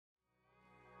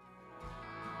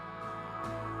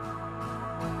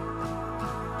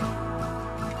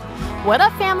What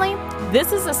up, family?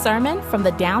 This is a sermon from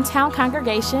the downtown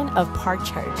congregation of Park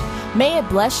Church. May it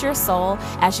bless your soul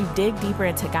as you dig deeper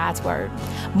into God's Word.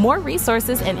 More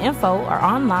resources and info are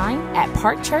online at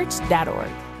parkchurch.org.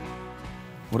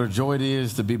 What a joy it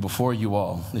is to be before you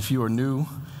all. If you are new,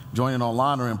 joining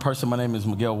online or in person, my name is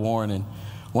Miguel Warren and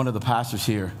one of the pastors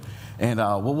here. And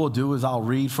what we'll do is I'll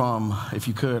read from, if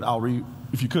you could,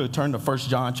 turn to 1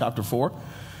 John chapter 4,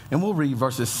 and we'll read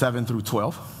verses 7 through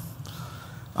 12.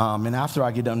 And after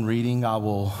I get done reading, I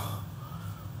will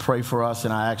pray for us,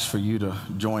 and I ask for you to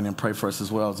join and pray for us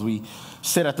as well. As we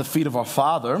sit at the feet of our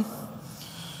Father,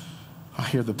 I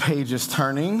hear the pages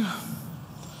turning.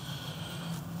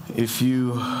 If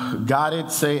you got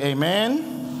it, say amen.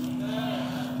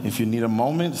 Amen. If you need a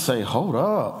moment, say, hold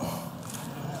up.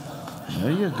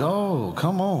 There you go.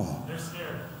 Come on. They're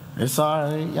scared. It's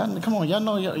all right. Y'all, come on. Y'all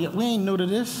know we ain't new to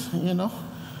this, you know.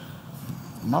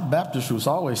 My Baptist roots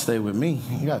always stay with me.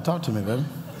 You got to talk to me, baby.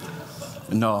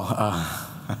 No,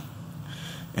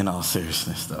 in all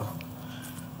seriousness, though.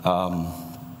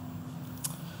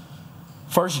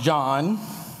 1 John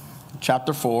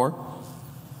chapter 4,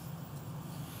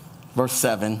 verse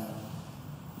 7.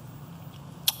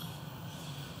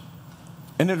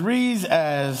 And it reads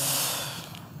as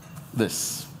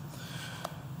this: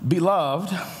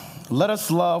 Beloved, let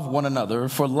us love one another,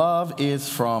 for love is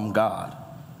from God.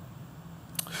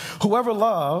 Whoever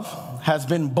loves has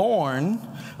been born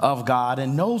of God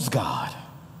and knows God.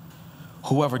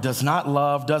 Whoever does not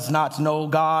love does not know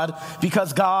God,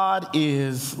 because God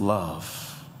is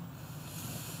love.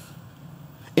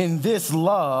 In this, the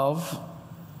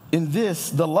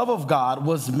love of God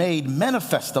was made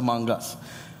manifest among us,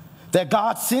 that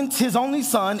God sent his only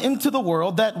Son into the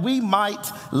world that we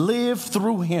might live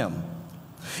through him.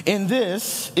 In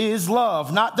this is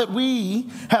love, not that we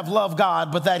have loved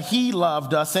God, but that he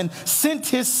loved us and sent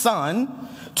his Son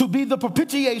to be the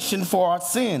propitiation for our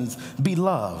sins.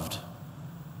 Beloved,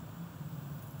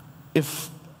 if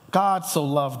God so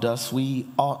loved us, we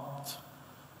ought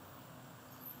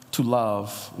to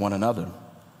love one another.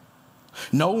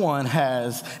 No one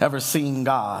has ever seen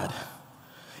God.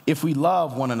 If we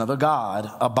love one another,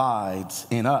 God abides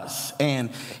in us, and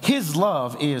his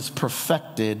love is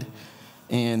perfected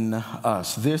in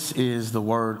us. This is the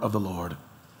word of the Lord.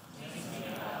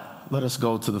 Let us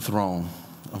go to the throne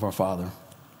of our Father.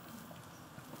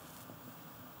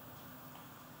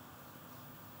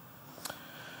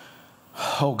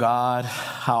 Oh God,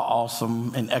 how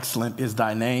awesome and excellent is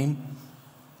thy name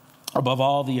above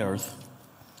all the earth.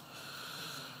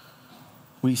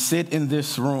 We sit in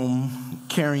this room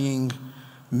carrying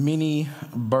many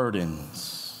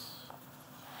burdens.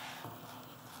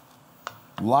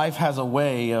 Life has a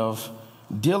way of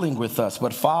dealing with us.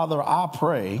 But Father, I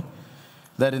pray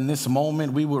that in this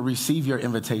moment we will receive your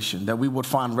invitation, that we would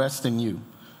find rest in you,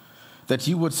 that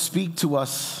you would speak to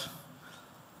us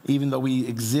even though we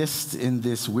exist in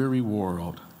this weary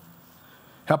world.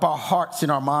 Help our hearts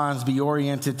and our minds be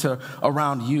oriented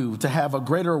around you, to have a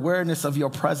greater awareness of your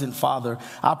presence, Father.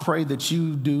 I pray that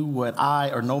you do what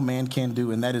I or no man can do,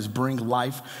 and that is bring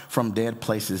life from dead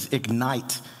places.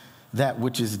 Ignite that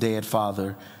which is dead,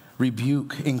 Father.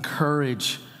 Rebuke,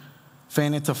 encourage,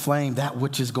 fan into flame that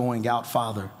which is going out,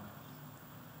 Father.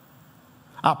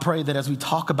 I pray that as we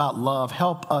talk about love,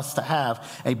 help us to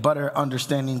have a better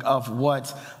understanding of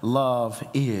what love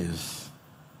is.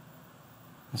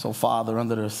 And so, Father,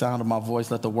 under the sound of my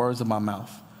voice, let the words of my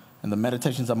mouth and the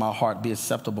meditations of my heart be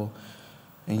acceptable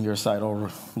in your sight, oh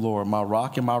Lord, my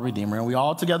rock and my redeemer. And we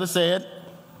all together said,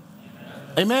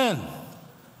 Amen. Amen.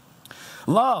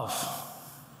 Love.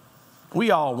 We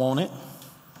all want it.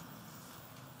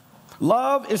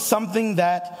 Love is something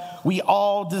that we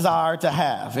all desire to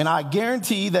have. And I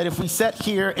guarantee that if we sat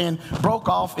here and broke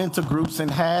off into groups and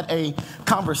had a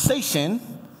conversation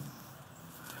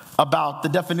about the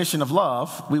definition of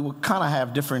love, we would kind of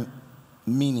have different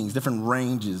meanings, different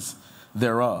ranges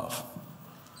thereof.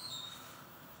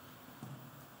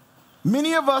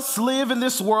 Many of us live in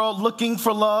this world looking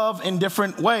for love in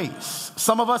different ways.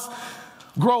 Some of us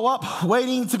grow up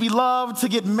waiting to be loved, to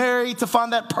get married, to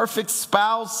find that perfect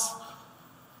spouse.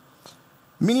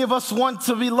 Many of us want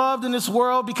to be loved in this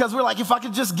world because we're like, if I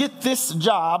could just get this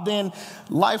job, then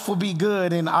life will be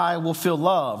good and I will feel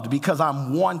loved because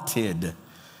I'm wanted.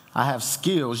 I have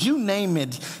skills. You name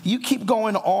it. You keep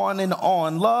going on and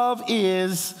on. Love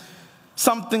is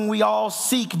something we all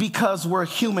seek because we're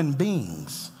human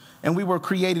beings and we were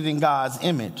created in God's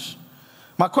image.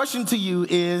 My question to you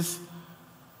is,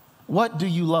 what do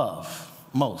you love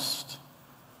most?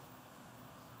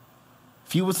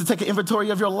 If you was to take an inventory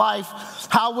of your life,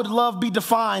 how would love be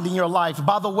defined in your life?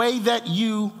 By the way that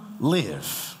you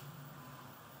live.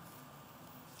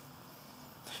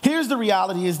 Here's the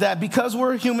reality is that because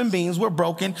we're human beings, we're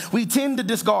broken, we tend to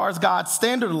discard God's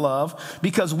standard of love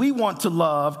because we want to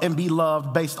love and be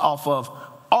loved based off of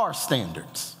our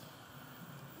standards.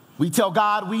 We tell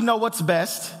God we know what's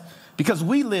best because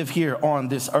we live here on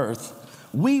this earth.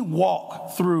 We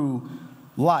walk through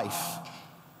life.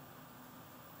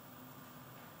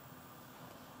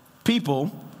 People,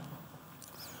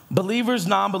 believers,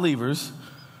 non-believers,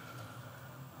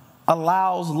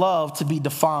 allows love to be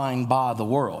defined by the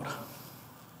world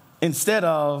instead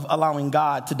of allowing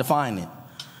God to define it.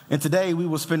 And today we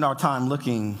will spend our time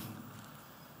looking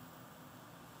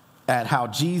at how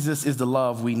Jesus is the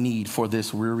love we need for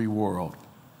this weary world.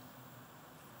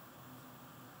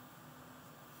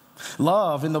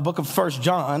 Love in the book of 1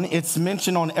 John, it's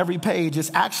mentioned on every page.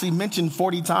 It's actually mentioned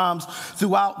 40 times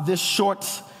throughout this short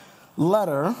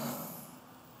letter.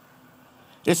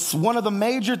 It's one of the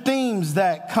major themes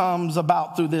that comes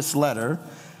about through this letter.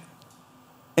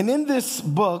 And in this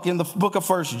book, in the book of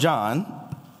 1 John,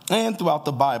 and throughout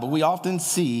the Bible, we often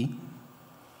see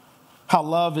how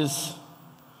love is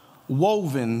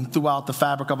woven throughout the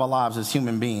fabric of our lives as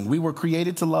human beings. We were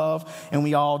created to love, and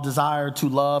we all desire to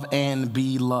love and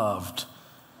be loved.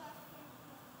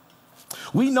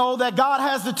 We know that God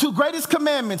has the two greatest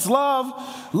commandments.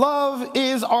 Love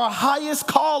is our highest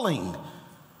calling.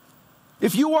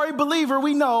 If you are a believer,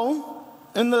 we know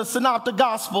in the Synoptic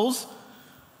Gospels,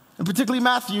 and particularly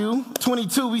Matthew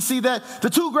 22, we see that the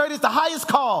two greatest, the highest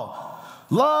call,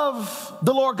 love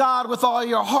the Lord God with all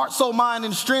your heart, soul, mind,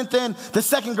 and strength. And the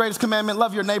second greatest commandment,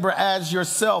 love your neighbor as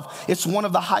yourself. It's one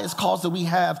of the highest calls that we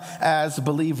have as a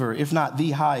believer, if not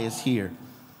the highest here.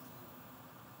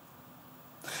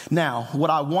 Now,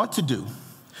 what I want to do,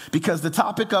 because the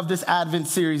topic of this Advent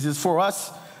series is for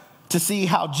us to see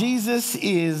how Jesus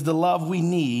is the love we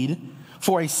need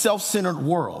for a self-centered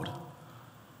world.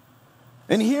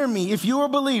 And hear me, if you're a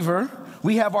believer,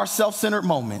 we have our self-centered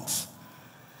moments.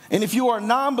 And if you are a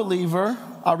non-believer,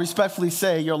 I respectfully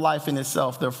say your life in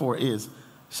itself, therefore, is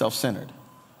self-centered.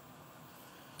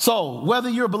 So whether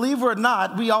you're a believer or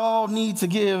not, we all need to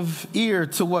give ear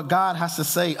to what God has to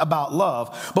say about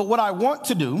love. But what I want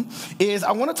to do is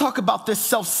I want to talk about this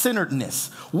self-centeredness.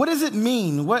 What does it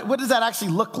mean? What does that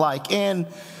actually look like? And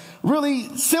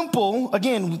really simple,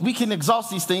 again, we can exhaust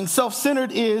these things.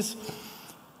 Self-centered is,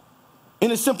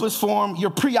 in its simplest form, you're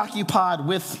preoccupied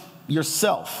with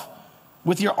yourself,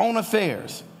 with your own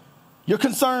affairs. You're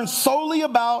concerned solely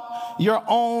about your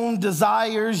own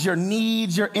desires, your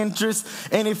needs, your interests.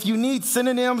 And if you need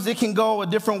synonyms, it can go a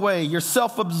different way. You're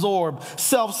self-absorbed,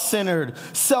 self-centered,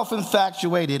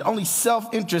 self-infatuated, only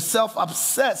self-interest,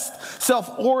 self-obsessed,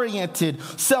 self-oriented,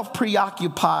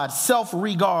 self-preoccupied,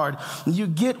 self-regard. You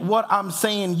get what I'm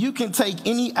saying? You can take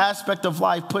any aspect of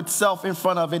life, put self in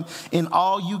front of it, and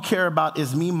all you care about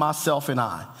is me, myself, and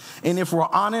I. And if we're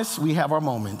honest, we have our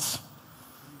moments.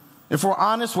 If we're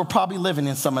honest, we're probably living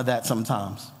in some of that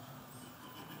sometimes.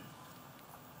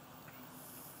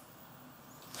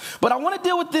 But I want to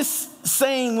deal with this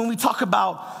saying when we talk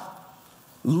about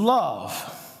love,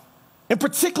 and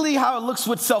particularly how it looks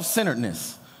with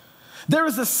self-centeredness. There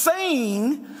is a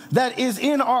saying that is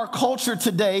in our culture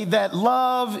today that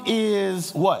love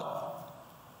is what?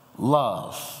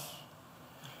 Love.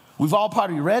 We've all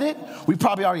probably read it. We've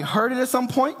probably already heard it at some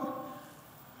point.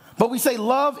 But we say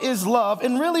love is love,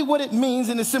 and really what it means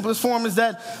in the simplest form is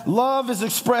that love is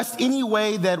expressed any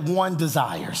way that one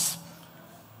desires.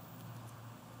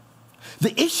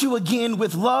 The issue again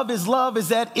with love is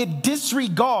that it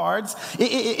disregards,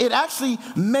 it actually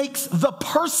makes the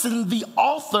person the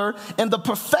author and the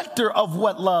perfecter of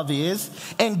what love is,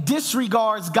 and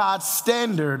disregards God's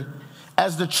standard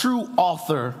as the true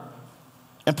author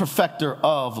and perfecter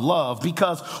of love,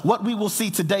 because what we will see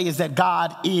today is that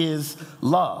God is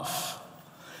love.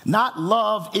 Not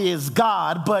love is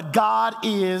God, but God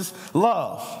is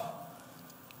love.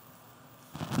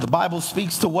 The Bible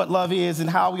speaks to what love is and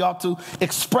how we ought to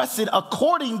express it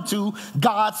according to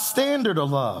God's standard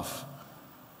of love.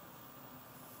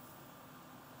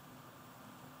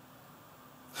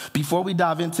 Before we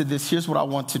dive into this, here's what I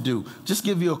want to do. Just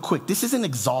give you a quick, this isn't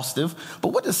exhaustive, but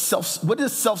what does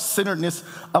self-centeredness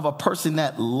of a person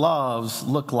that loves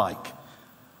look like?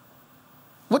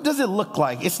 What does it look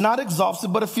like? It's not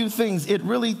exhaustive, but a few things. It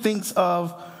really thinks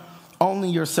of only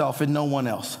yourself and no one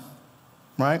else,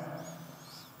 right?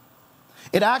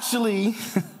 It actually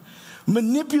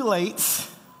manipulates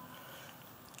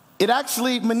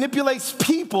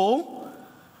people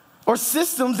or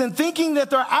systems and thinking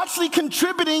that they're actually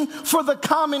contributing for the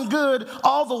common good,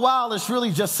 all the while it's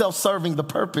really just self-serving the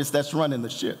purpose that's running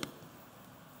the ship.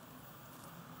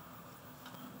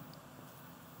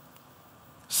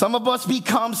 Some of us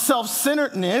become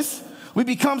self-centeredness. We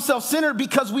become self-centered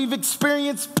because we've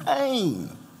experienced pain.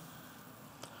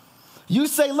 You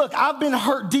say, look, I've been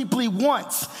hurt deeply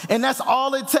once, and that's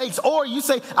all it takes. Or you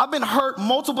say, I've been hurt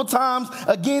multiple times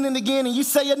again and again, and you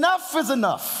say, enough is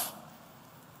enough.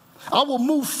 I will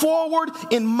move forward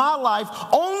in my life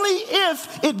only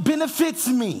if it benefits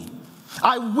me.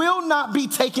 I will not be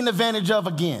taken advantage of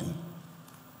again.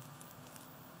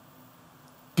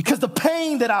 Because the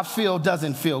pain that I feel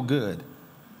doesn't feel good.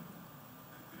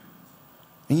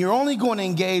 And you're only going to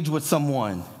engage with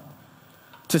someone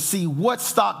to see what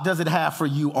stock does it have for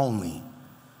you only.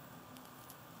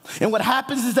 And what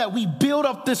happens is that we build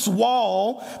up this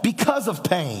wall because of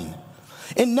pain.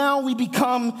 And now we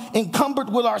become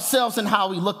encumbered with ourselves and how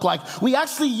we look like. We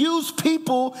actually use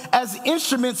people as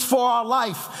instruments for our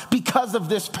life because of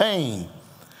this pain.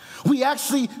 We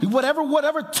actually,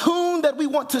 whatever tune that we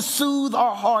want to soothe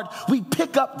our heart, we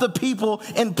pick up the people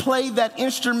and play that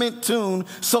instrument tune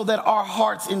so that our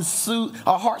hearts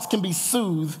can be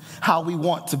soothed how we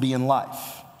want to be in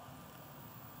life.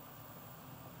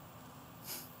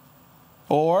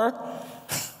 Or,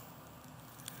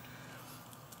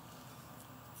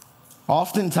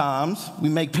 oftentimes, we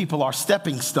make people our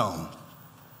stepping stone.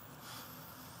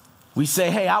 We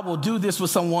say, hey, I will do this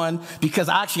with someone because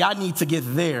I need to get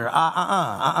there.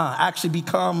 Actually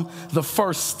become the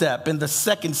first step and the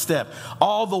second step.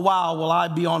 All the while will I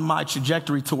be on my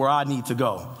trajectory to where I need to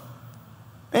go.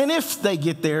 And if they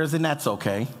get there, then that's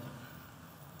okay.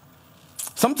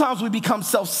 Sometimes we become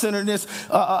self-centeredness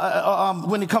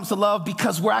when it comes to love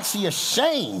because we're actually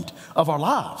ashamed of our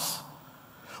lives.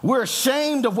 We're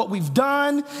ashamed of what we've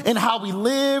done and how we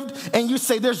lived. And you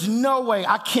say, there's no way,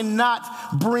 I cannot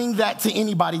bring that to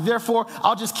anybody. Therefore,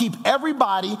 I'll just keep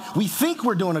everybody, we think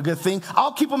we're doing a good thing,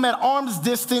 I'll keep them at arm's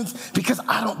distance because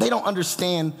they don't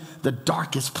understand the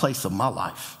darkest place of my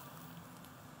life.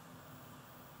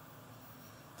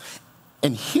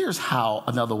 And here's how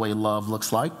another way love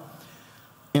looks like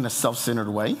in a self-centered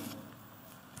way.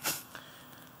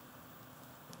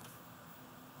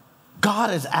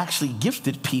 God has actually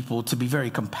gifted people to be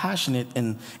very compassionate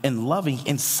and loving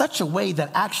in such a way that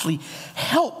actually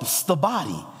helps the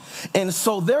body. And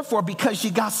so therefore, because you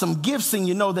got some gifts and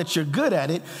you know that you're good at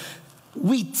it,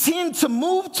 we tend to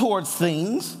move towards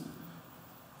things,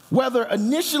 whether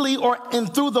initially or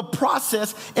through the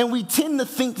process, and we tend to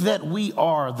think that we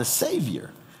are the savior.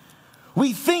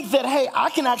 We think that, hey, I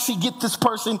can actually get this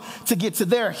person to get to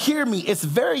there. Hear me, it's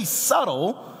very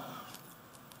subtle.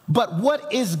 But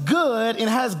what is good and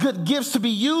has good gifts to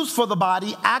be used for the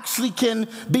body actually can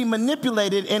be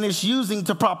manipulated and is using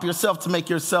to prop yourself to make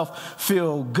yourself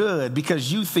feel good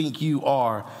because you think you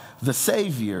are the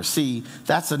savior. See,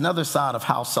 that's another side of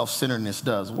how self-centeredness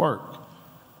does work.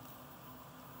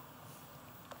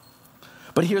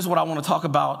 But here's what I want to talk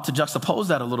about to juxtapose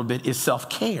that a little bit is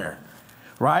self-care,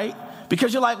 right?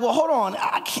 Because you're like, well, hold on,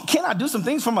 can I do some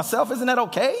things for myself? Isn't that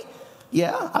okay?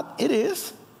 Yeah, it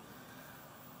is.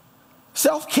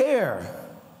 Self-care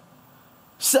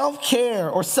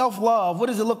or self-love, what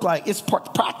does it look like? It's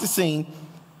practicing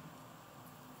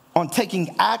on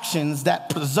taking actions that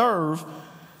preserve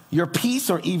your peace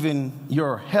or even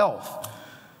your health.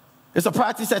 It's a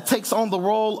practice that takes on the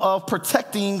role of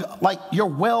protecting like your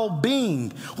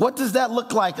well-being. What does that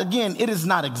look like? Again, it is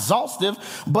not exhaustive,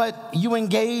 but you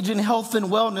engage in health and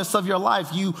wellness of your life.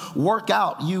 You work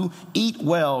out, you eat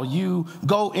well, you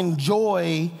go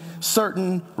enjoy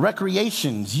certain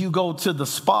recreations. You go to the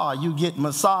spa, you get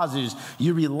massages,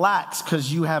 you relax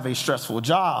because you have a stressful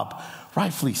job.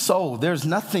 Rightfully so. There's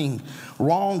nothing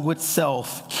wrong with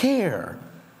self-care.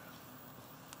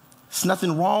 There's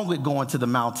nothing wrong with going to the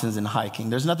mountains and hiking.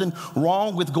 There's nothing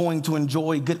wrong with going to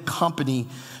enjoy good company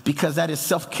because that is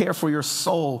self-care for your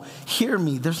soul. Hear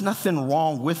me, there's nothing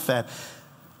wrong with that.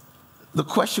 The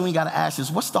question we got to ask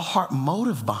is, what's the heart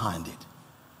motive behind it?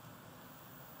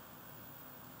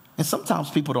 And sometimes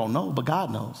people don't know, but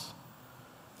God knows.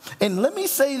 And let me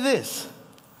say this.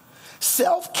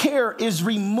 Self-care is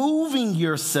removing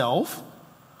yourself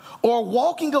or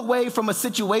walking away from a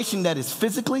situation that is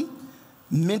physically,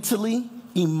 mentally,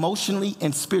 emotionally,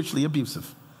 and spiritually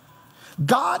abusive.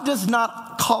 God does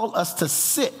not call us to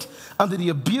sit under the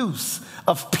abuse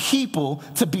of people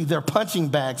to be their punching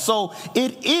bag. So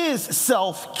it is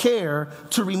self-care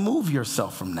to remove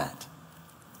yourself from that.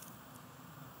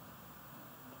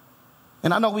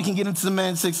 And I know we can get into the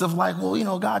semantics of like, well, you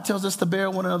know, God tells us to bear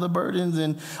one another's burdens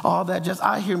and all that.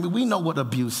 We know what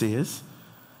abuse is.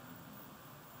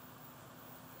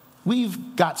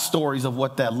 We've got stories of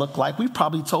what that looked like. We've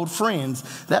probably told friends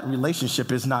that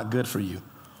relationship is not good for you.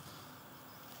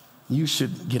 You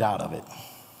should get out of it.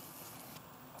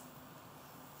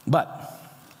 But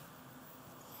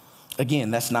again,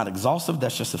 that's not exhaustive.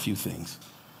 That's just a few things.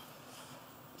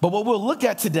 But what we'll look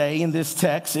at today in this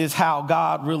text is how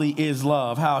God really is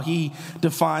love, how he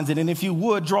defines it. And if you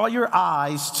would, draw your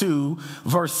eyes to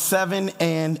verse 7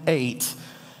 and 8.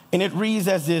 And it reads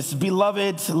as this: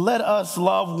 Beloved, let us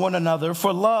love one another,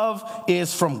 for love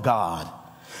is from God.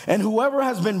 And whoever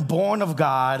has been born of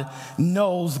God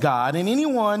knows God. And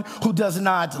anyone who does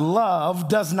not love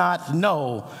does not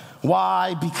know.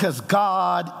 Why? Because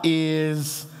God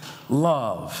is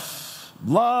love.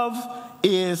 Love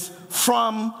is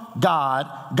from God.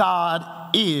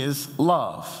 God is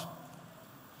love.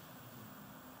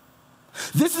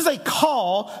 This is a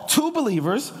call to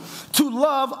believers to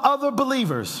love other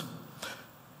believers.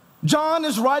 John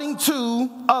is writing to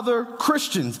other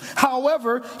Christians.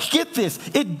 However, get this,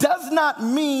 it does not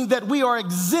mean that we are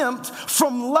exempt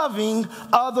from loving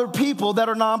other people that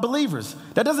are non-believers.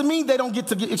 That doesn't mean they don't get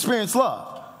to experience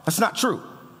love. That's not true.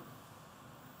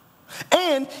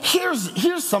 And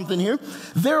here's something here.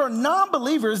 There are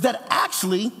non-believers that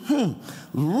actually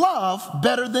love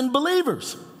better than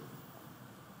believers.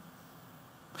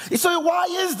 So why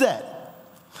is that?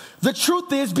 The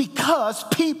truth is because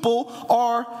people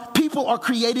are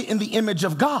created in the image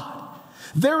of God.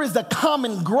 There is a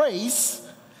common grace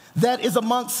that is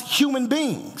amongst human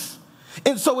beings.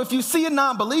 And so if you see a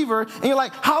non-believer and you're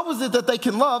like, how is it that they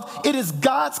can love? It is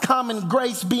God's common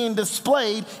grace being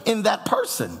displayed in that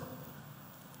person.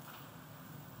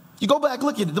 You go back,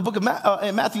 look at the book of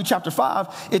in Matthew chapter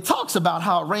 5, it talks about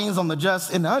how it rains on the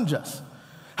just and the unjust,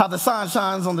 how the sun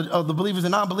shines on the believers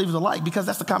and non-believers alike, because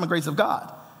that's the common grace of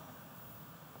God.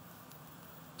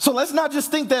 So let's not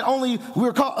just think that only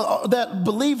we're called, that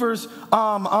believers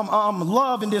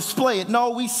love and display it.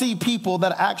 No, we see people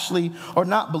that actually are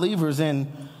not believers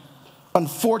and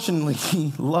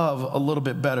unfortunately love a little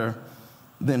bit better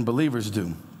than believers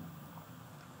do.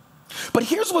 But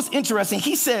here's what's interesting.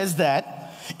 He says that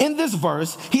in this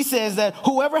verse, he says that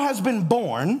whoever has been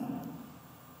born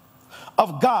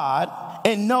of God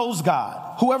and knows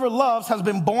God. Whoever loves has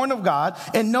been born of God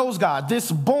and knows God.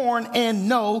 This born and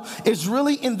know is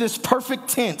really in this perfect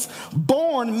tense.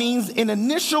 Born means an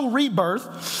initial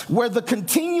rebirth where the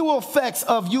continual effects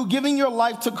of you giving your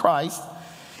life to Christ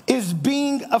is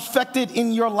being affected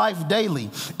in your life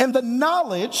daily. And the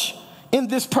knowledge in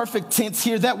this perfect tense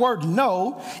here, that word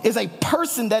know, is a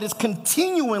person that is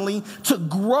continually to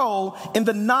grow in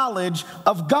the knowledge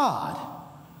of God.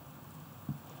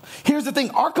 Here's the thing,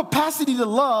 our capacity to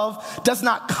love does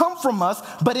not come from us,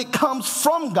 but it comes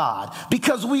from God,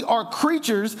 because we are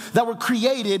creatures that were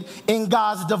created in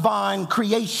God's divine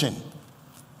creation.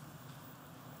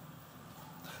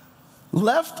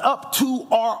 Left up to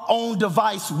our own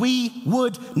device, we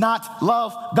would not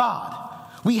love God.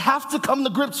 We have to come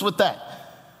to grips with that.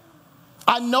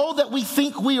 I know that we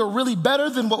think we are really better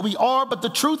than what we are, but the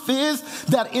truth is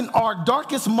that in our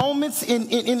darkest moments,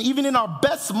 in even in our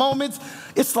best moments,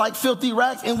 it's like filthy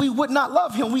rags, and we would not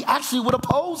love him. We actually would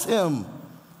oppose him.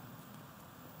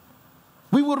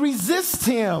 We would resist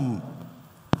him.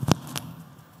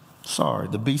 Sorry,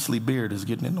 the beastly beard is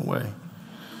getting in the way.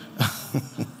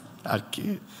 I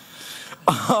can't.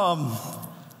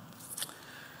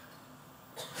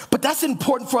 But that's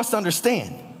important for us to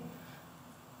understand,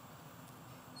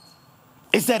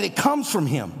 is that it comes from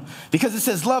him, because it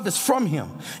says love is from him,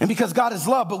 and because God is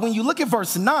love. But when you look at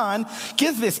verse 9,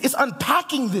 get this, it's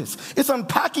unpacking this. It's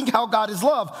unpacking how God is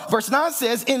love. Verse 9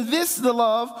 says, in this the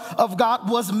love of God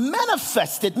was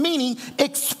manifested, meaning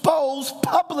exposed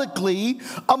publicly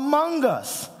among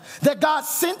us, that God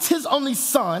sent his only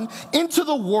son into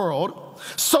the world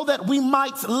so that we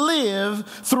might live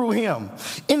through him.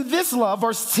 In this love,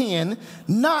 verse 10,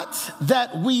 not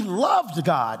that we loved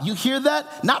God. You hear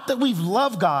that? Not that we've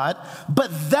loved God, but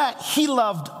that he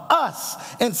loved us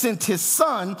and sent his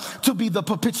son to be the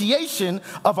propitiation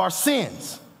of our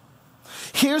sins.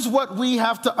 Here's what we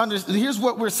have to understand. Here's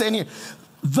what we're saying here.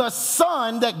 The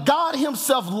Son, that God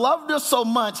himself loved us so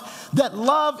much that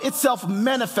love itself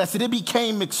manifested. It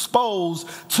became exposed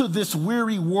to this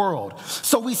weary world.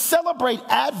 So we celebrate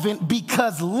Advent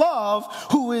because love,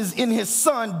 who is in his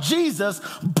Son, Jesus,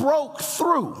 broke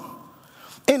through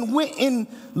and went and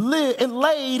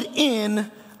laid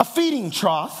in a feeding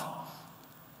trough.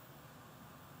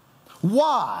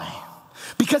 Why?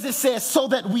 Because it says so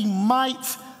that we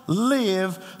might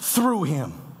live through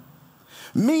him.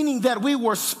 Meaning that we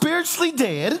were spiritually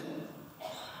dead,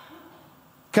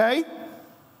 okay?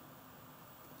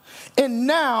 And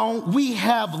now we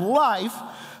have life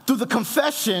through the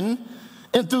confession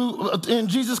and in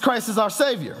Jesus Christ as our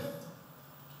Savior.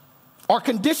 Our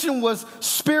condition was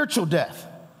spiritual death.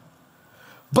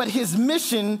 but his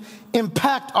mission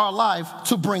impact our life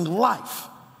to bring life,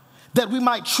 that we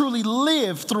might truly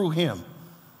live through him.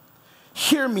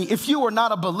 Hear me, if you are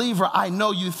not a believer, I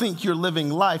know you think you're living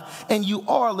life, and you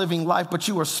are living life, but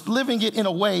you are living it in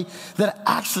a way that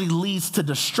actually leads to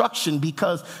destruction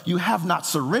because you have not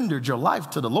surrendered your life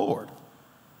to the Lord.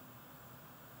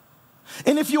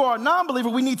 And if you are a non-believer,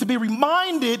 we need to be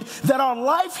reminded that our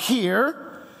life here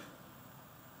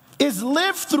is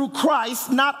lived through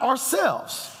Christ, not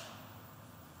ourselves.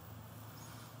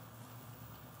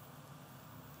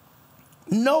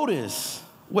 Notice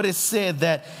what it said,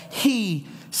 that he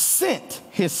sent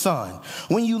his son.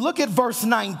 When you look at verse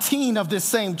 19 of this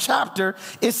same chapter,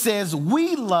 it says,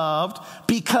 we loved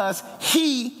because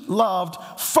he loved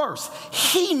first.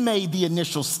 He made the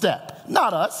initial step,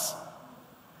 not us.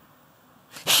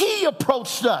 He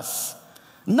approached us,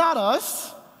 not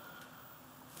us.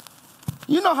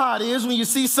 You know how it is when you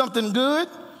see something good,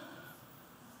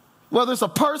 whether it's a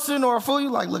person or a fool, you're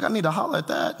like, look, I need to holler at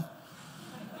that.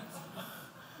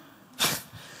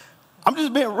 I'm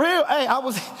just being real. Hey,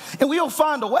 and we'll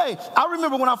find a way. I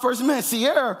remember when I first met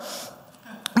Sierra,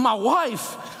 my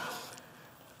wife,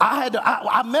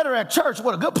 I met her at church.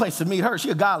 What a good place to meet her.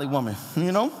 She's a godly woman,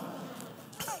 you know?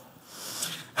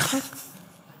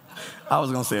 I was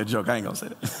going to say a joke. I ain't going to say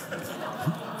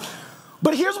that.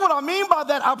 But here's what I mean by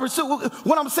that.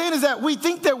 What I'm saying is that we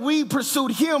think that we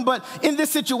pursued him, but in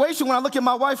this situation, when I look at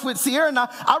my wife with Sierra, and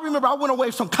I remember I went away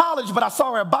from college, but I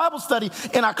saw her at Bible study,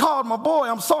 and I called my boy.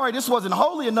 I'm sorry, this wasn't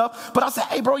holy enough, but I said,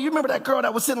 hey, bro, you remember that girl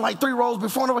that was sitting like 3 rows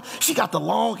before her? She got the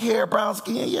long hair, brown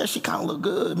skin. Yeah, she kind of looked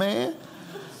good, man.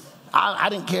 I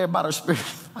didn't care about her spirit.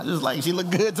 I just like, she looked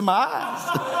good to my eyes.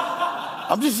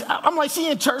 I'm like,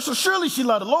 she in church, so surely she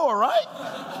loved the Lord,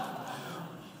 right?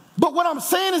 But what I'm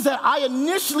saying is that I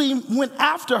initially went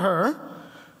after her,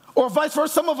 or vice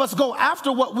versa. Some of us go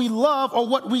after what we love or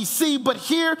what we see, but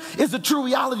here is the true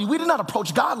reality. We did not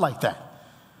approach God like that.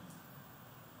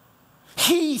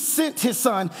 He sent his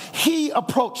son. He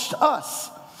approached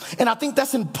us. And I think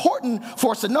that's important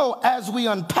for us to know as we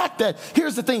unpack that.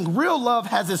 Here's the thing. Real love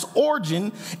has its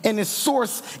origin and its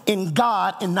source in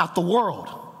God and not the world.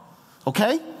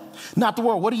 Okay? Not the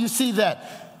world. What do you see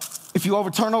that? If you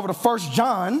turn over to 1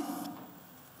 John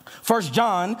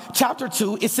chapter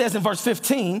 2, it says in verse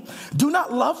 15, do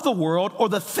not love the world or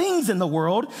the things in the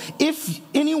world. If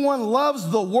anyone loves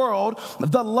the world,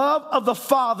 the love of the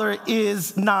Father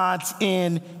is not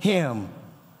in him.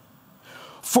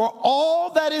 For all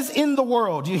that is in the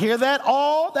world, you hear that?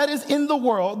 All that is in the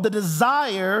world, the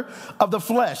desire of the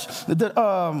flesh,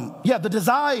 the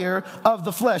desire of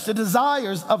the flesh, the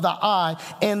desires of the eye,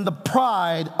 and the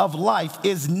pride of life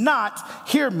is not,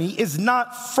 hear me, is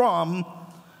not from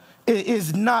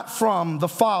the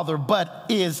Father, but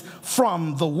is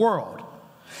from the world.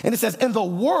 And it says, and the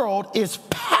world is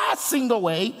passing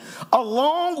away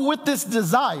along with its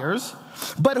desires,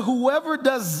 but whoever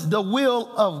does the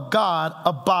will of God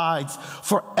abides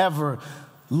forever.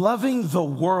 Loving the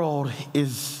world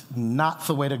is not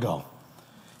the way to go.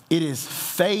 It is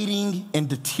fading and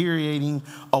deteriorating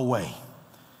away.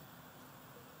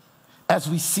 As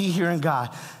we see here in God,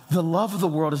 the love of the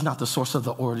world is not the source of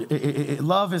the origin.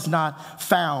 Love is not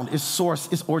found, its source,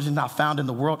 its origin is not found in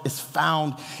the world. It's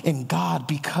found in God,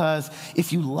 because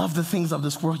if you love the things of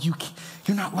this world, you're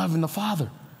not loving the Father.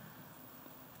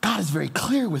 God is very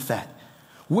clear with that.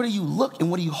 Where do you look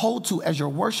and what do you hold to as your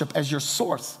worship, as your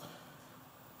source?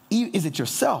 Is it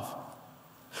yourself?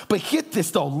 But get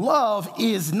this though, love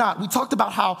is not. We talked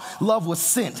about how love was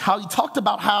sent, how he talked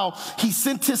about how he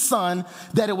sent his son,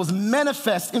 that it was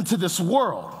manifest into this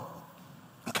world.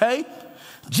 Okay?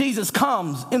 Jesus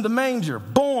comes in the manger,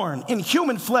 born in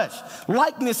human flesh,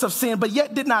 likeness of sin, but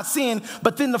yet did not sin.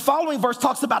 But then the following verse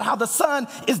talks about how the Son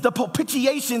is the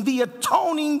propitiation, the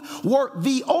atoning work,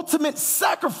 the ultimate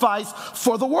sacrifice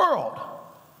for the world.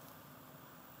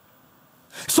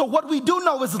 So what we do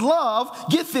know is love,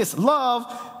 get this,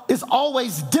 love is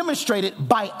always demonstrated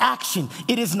by action.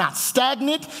 It is not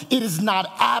stagnant. It is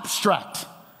not abstract.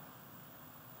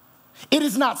 It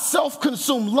is not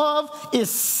self-consumed. Love is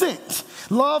sent.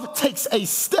 Love takes a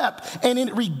step and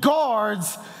it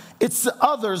regards its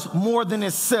others more than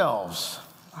itself.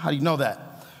 How do you know that?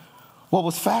 What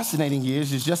was fascinating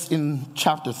is just in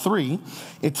chapter 3,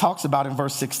 it talks about in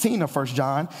verse 16 of 1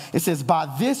 John, it says, by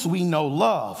this we know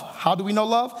love. How do we know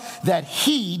love? That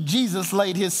he, Jesus,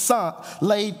 laid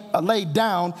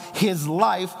down his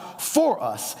life for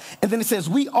us. And then it says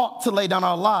we ought to lay down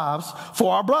our lives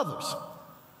for our brothers.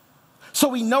 So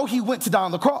we know he went to die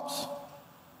on the cross.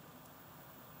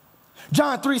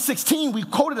 John 3:16, we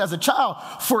quoted as a child,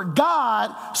 for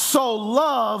God so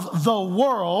loved the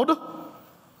world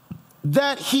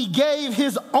that he gave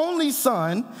his only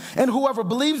son, and whoever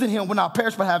believes in him will not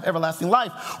perish but have everlasting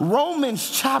life.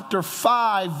 Romans chapter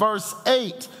 5, verse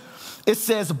 8, it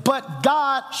says, but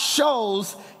God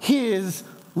shows his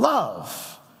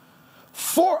love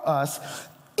for us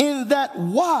in that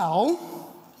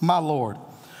while, my Lord,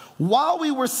 while we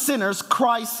were sinners,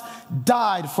 Christ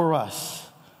died for us.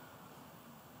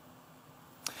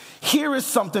 Here is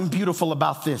something beautiful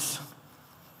about this.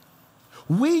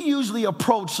 We usually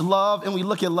approach love and we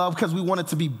look at love because we want it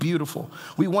to be beautiful.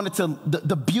 We want it to,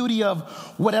 the beauty of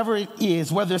whatever it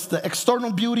is, whether it's the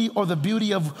external beauty or the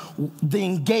beauty of the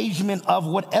engagement of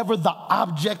whatever the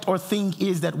object or thing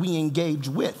is that we engage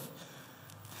with.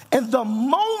 And the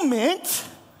moment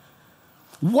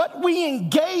what we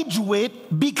engage with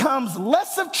becomes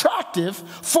less attractive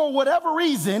for whatever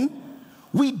reason,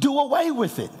 we do away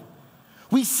with it.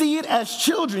 We see it as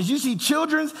children. You see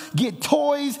children get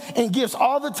toys and gifts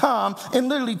all the time, and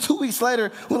literally 2 weeks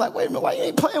later, we're like, wait a minute, why you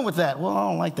ain't playing with that? Well, I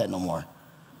don't like that no more.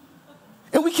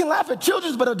 And we can laugh at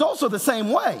children, but adults are the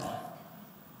same way.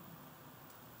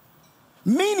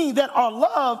 Meaning that our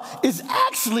love is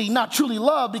actually not truly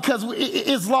love because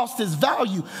it's lost its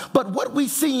value. But what we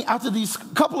see after these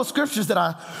couple of scriptures that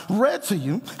I read to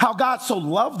you, how God so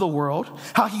loved the world,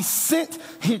 how he sent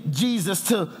Jesus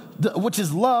to, which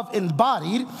is love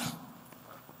embodied,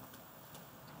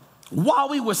 while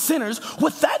we were sinners,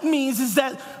 what that means is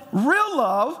that real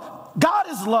love, God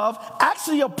is love,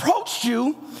 actually approached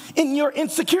you in your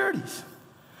insecurities.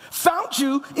 Found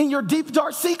you in your deep,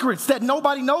 dark secrets that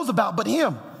nobody knows about but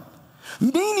him.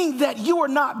 Meaning that you are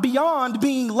not beyond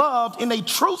being loved in a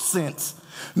true sense.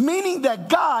 Meaning that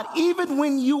God, even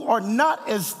when you are not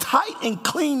as tight and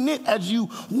clean knit as you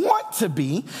want to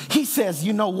be, he says,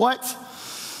 you know what?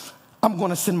 I'm going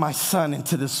to send my son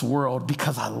into this world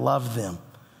because I love them.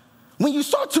 When you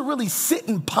start to really sit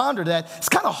and ponder that, it's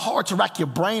kind of hard to rack your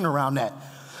brain around that.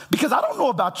 Because I don't know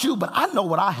about you, but I know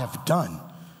what I have done.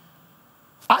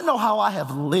 I know how I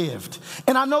have lived.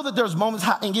 And I know that there's moments,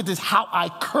 and get this, how I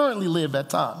currently live at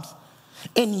times.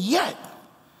 And yet,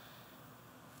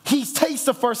 he takes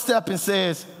the first step and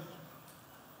says,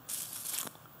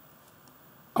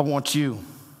 I want you.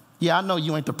 Yeah, I know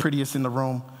you ain't the prettiest in the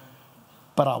room,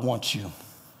 but I want you.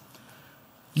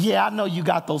 Yeah, I know you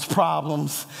got those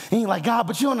problems. And you're like, God,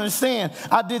 but you don't understand.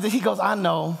 I did this. He goes, I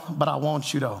know, but I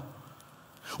want you though.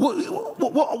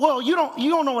 Well, you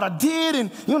don't know what I did,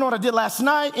 and you don't know what I did last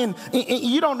night, and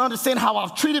you don't understand how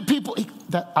I've treated people.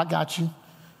 I got you.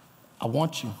 I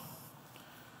want you.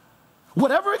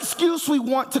 Whatever excuse we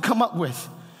want to come up with,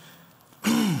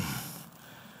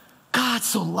 God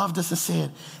so loved us and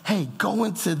said, hey, go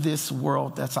into this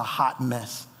world that's a hot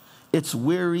mess. It's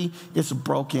weary, it's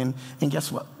broken, and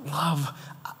guess what? Love,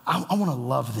 I want to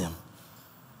love them.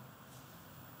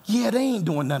 Yeah, they ain't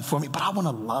doing nothing for me, but I want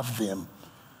to love them.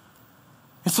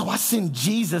 And so I send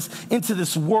Jesus into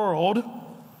this world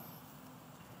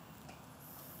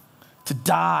to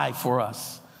die for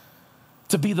us,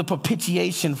 to be the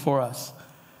propitiation for us.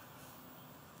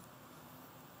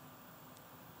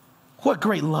 What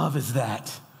great love is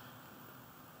that?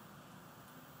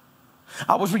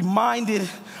 I was reminded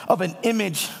of an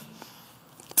image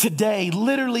today,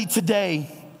 literally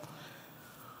today,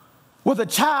 where the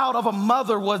child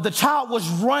was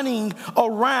running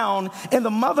around, and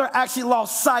the mother actually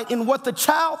lost sight, and what the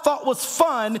child thought was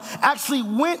fun actually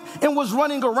went and was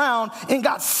running around and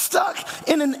got stuck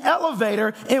in an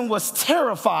elevator and was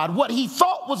terrified. What he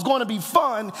thought was going to be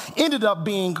fun ended up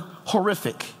being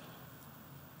horrific.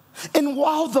 And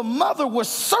while the mother was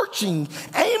searching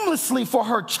aimlessly for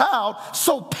her child,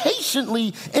 so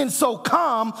patiently and so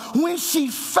calm, when she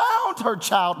found her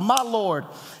child, my Lord,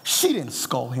 she didn't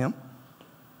scold him.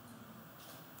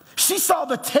 She saw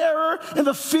the terror and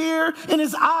the fear in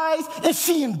his eyes, and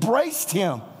she embraced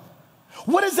him.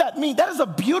 What does that mean? That is a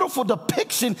beautiful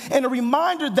depiction and a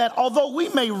reminder that although we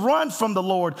may run from the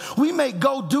Lord, we may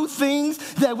go do things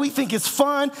that we think is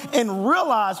fun and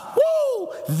realize, whoo,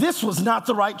 this was not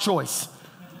the right choice.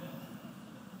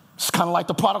 It's kind of like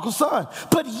the prodigal son.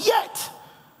 But yet,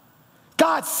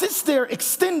 God sits there,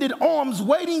 extended arms,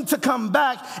 waiting to come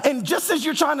back. And just as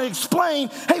you're trying to explain,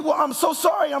 hey, well, I'm so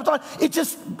sorry.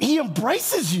 He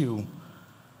embraces you.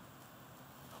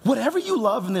 Whatever you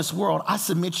love in this world, I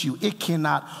submit you, it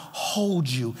cannot hold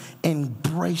you,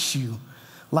 embrace you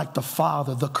like the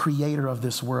Father, the creator of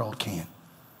this world can.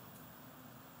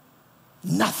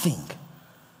 Nothing.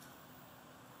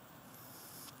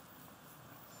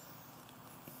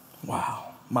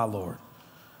 Wow, my Lord.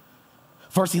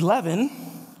 Verse 11,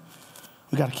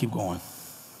 we got to keep going.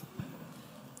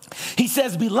 He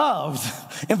says, beloved,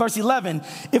 in verse 11,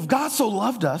 if God so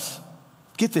loved us,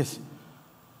 get this,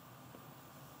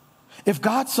 If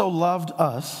God so loved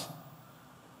us,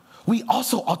 we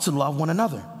also ought to love one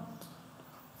another.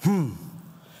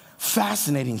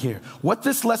 Fascinating here. What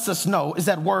this lets us know is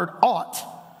that word ought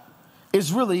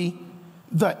is really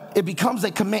it becomes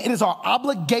a command. It is our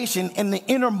obligation and the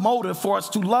inner motive for us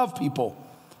to love people.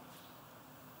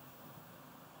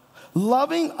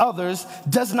 Loving others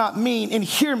does not mean, and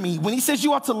hear me, when he says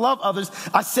you ought to love others,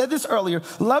 I said this earlier,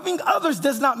 loving others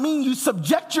does not mean you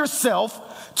subject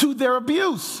yourself to their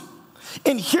abuse.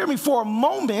 And hear me for a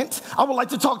moment, I would like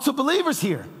to talk to believers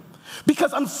here.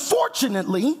 Because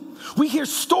unfortunately, we hear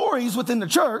stories within the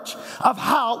church of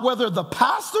how whether the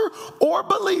pastor or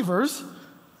believers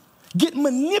get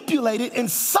manipulated and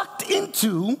sucked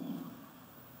into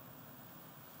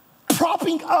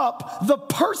propping up the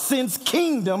person's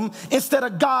kingdom instead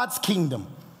of God's kingdom.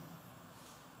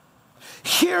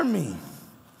 Hear me.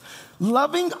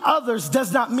 Loving others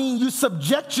does not mean you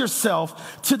subject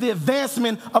yourself to the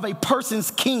advancement of a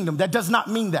person's kingdom. That does not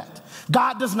mean that.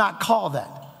 God does not call that.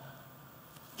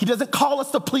 He doesn't call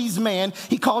us to please man.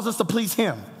 He calls us to please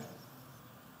him.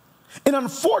 And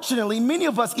unfortunately, many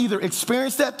of us either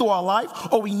experience that through our life,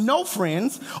 or we know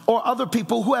friends or other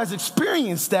people who has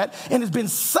experienced that and has been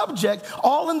subject,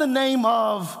 all in the name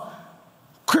of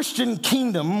Christian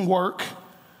kingdom work,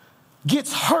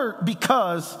 gets hurt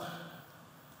because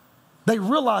they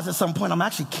realize at some point, I'm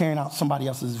actually carrying out somebody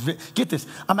else's get this,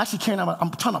 I'm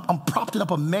propping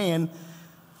up a man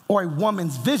or a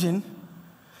woman's vision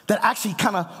that actually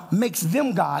kind of makes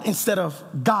them God instead of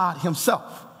God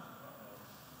himself.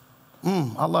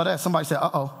 I love that. Somebody said,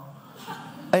 uh-oh.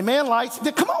 Amen, lights.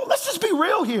 Come on, let's just be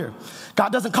real here.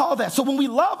 God doesn't call that. So when we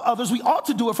love others, we ought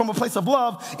to do it from a place of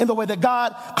love in the way that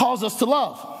God calls us to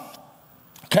love.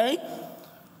 Okay?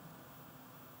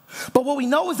 But what we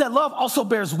know is that love also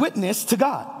bears witness to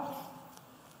God.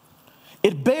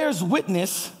 It bears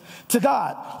witness to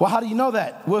God. Well, how do you know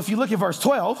that? Well, if you look at verse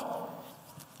 12,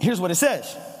 here's what it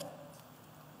says.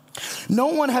 No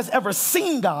one has ever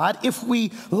seen God. If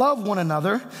we love one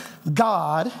another,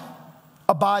 God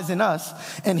abides in us,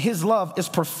 and his love is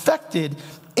perfected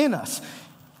in us.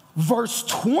 Verse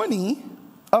 20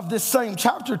 of this same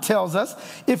chapter tells us,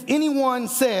 if anyone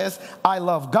says, I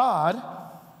love God,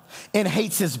 and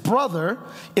hates his brother,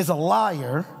 is a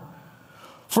liar.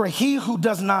 For he who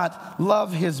does not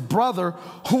love his brother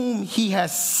whom he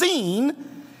has seen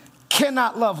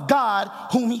cannot love God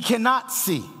whom he cannot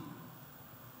see.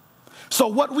 So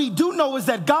what we do know is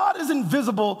that God is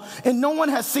invisible and no one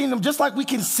has seen him. Just like we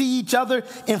can see each other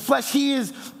in flesh, he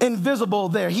is invisible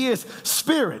there. He is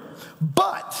spirit.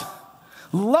 But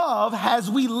love,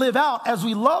 as we live out, as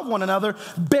we love one another,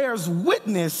 bears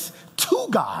witness to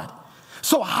God.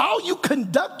 So how you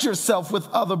conduct yourself with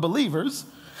other believers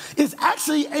is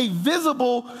actually a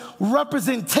visible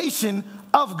representation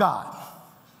of God.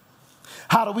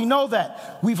 How do we know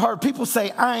that? We've heard people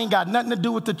say, I ain't got nothing to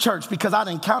do with the church because I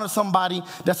encountered somebody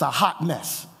that's a hot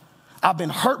mess. I've been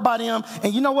hurt by them.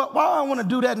 And you know what? Why do I want to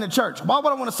do that in the church? Why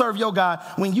would I want to serve your God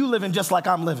when you living just like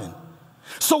I'm living?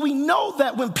 So we know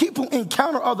that when people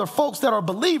encounter other folks that are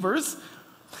believers,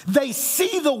 they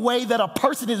see the way that a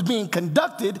person is being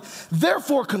conducted,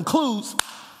 therefore concludes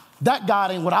that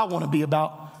God ain't what I want to be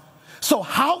about. So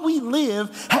how we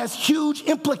live has huge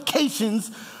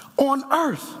implications on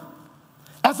earth.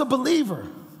 As a believer,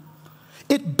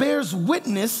 it bears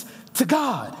witness to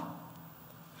God.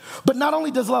 But not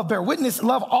only does love bear witness,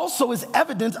 love also is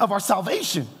evidence of our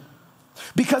salvation.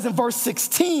 Because in verse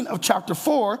 16 of chapter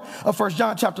 4, of 1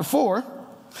 John chapter 4,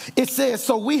 it says,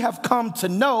 so we have come to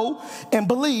know and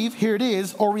believe, here it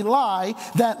is, or rely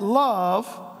that the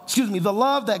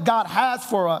love that God has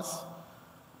for us.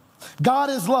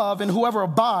 God is love, and whoever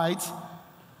abides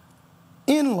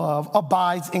in love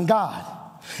abides in God,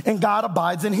 and God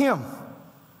abides in him.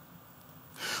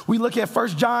 We look at 1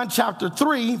 John chapter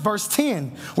 3, verse 10,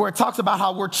 where it talks about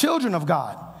how we're children of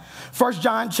God. 1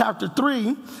 John chapter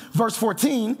 3, verse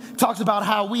 14, talks about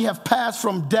how we have passed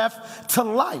from death to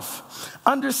life.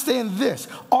 Understand this,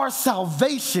 our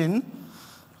salvation,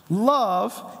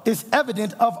 love is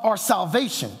evident of our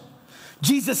salvation.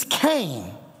 Jesus came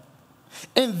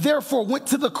and therefore went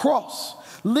to the cross,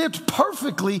 lived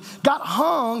perfectly, got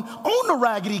hung on the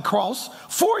raggedy cross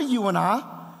for you and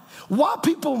I, while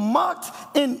people mocked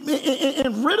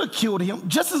and ridiculed him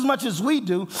just as much as we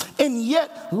do, and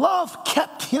yet love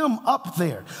kept him up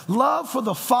there. Love for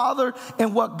the Father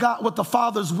and what the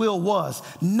Father's will was,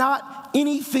 not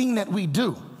anything that we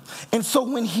do. And so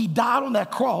when he died on that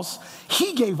cross,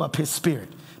 he gave up his spirit.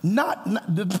 Not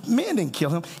the man didn't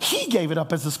kill him. He gave it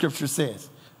up, as the scripture says.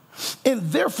 and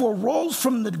therefore rose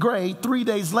from the grave 3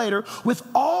 days later with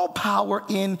all power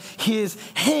in his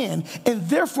hand. And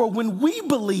therefore, when we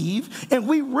believe and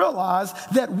we realize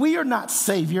that we are not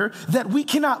Savior, that we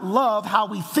cannot love how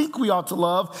we think we ought to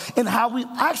love, and how we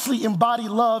actually embody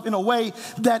love in a way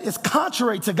that is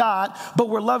contrary to God, but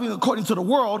we're loving according to the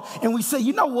world, and we say,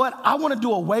 you know what, I want to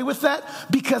do away with that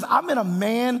because I'm in a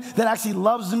man that actually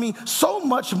loves me so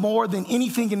much more than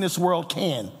anything in this world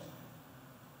can.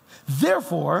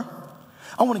 Therefore,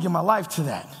 I want to give my life to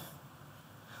that.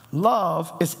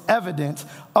 Love is evidence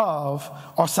of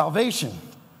our salvation.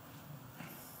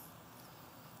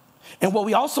 And what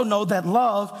we also know that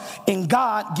love in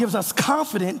God gives us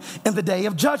confidence in the day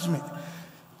of judgment.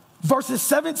 Verses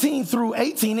 17 through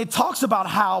 18, it talks about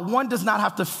how one does not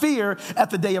have to fear at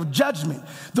the day of judgment.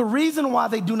 The reason why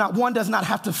one does not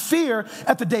have to fear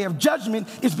at the day of judgment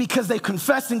is because they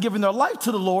confess and given their life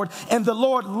to the Lord, and the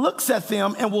Lord looks at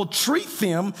them and will treat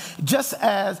them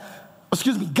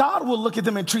God will look at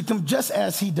them and treat them just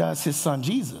as he does his son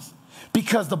Jesus.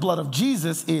 Because the blood of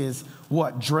Jesus is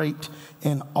what? Draped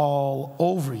in all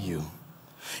over you.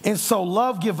 And so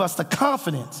love gives us the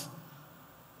confidence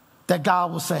that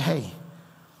God will say, hey,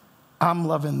 I'm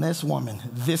loving this woman,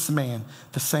 this man,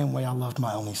 the same way I loved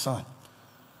my only son.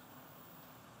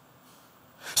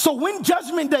 So when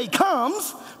judgment day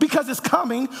comes, because it's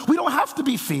coming, we don't have to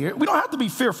be feared. We don't have to be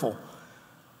fearful.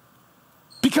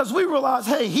 Because we realize,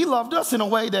 hey, he loved us in a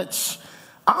way that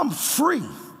I'm free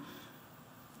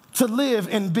to live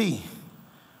and be.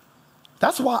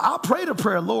 That's why I pray the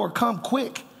prayer, Lord, come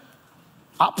quick.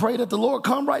 I pray that the Lord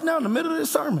come right now in the middle of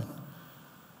this sermon.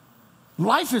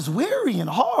 Life is weary and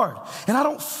hard, and I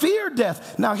don't fear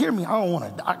death. Now, hear me,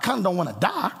 I kind of don't want to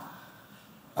die.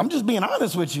 I'm just being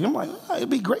honest with you. I'm like, it'd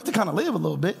be great to kind of live a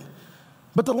little bit.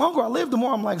 But the longer I live, the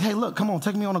more I'm like, hey, look, come on,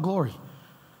 take me on to glory.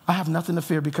 I have nothing to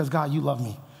fear because, God, you love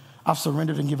me. I've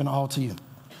surrendered and given all to you.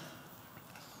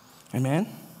 Amen?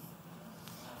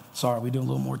 Sorry, we do a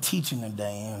little more teaching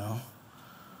today, you know.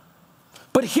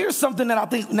 But here's something that I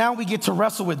think now we get to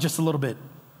wrestle with just a little bit.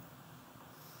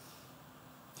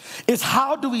 Is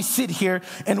how do we sit here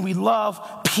and we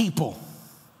love people?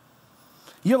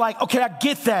 You're like, okay, I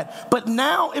get that. But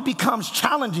now it becomes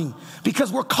challenging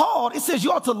because we're called, it says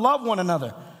you ought to love one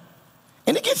another.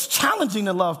 And it gets challenging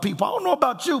to love people. I don't know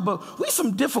about you, but we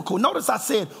some difficult, notice I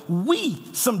said we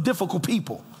some difficult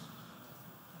people.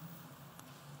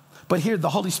 But here the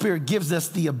Holy Spirit gives us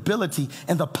the ability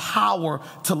and the power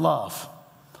to love.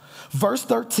 Verse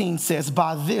 13 says,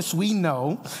 by this we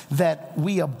know that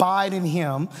we abide in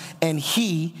him and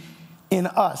he in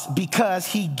us, because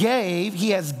he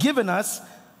has given us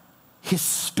his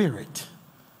spirit.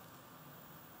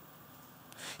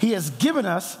 He has given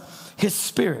us his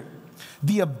spirit.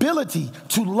 The ability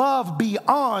to love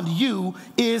beyond you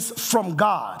is from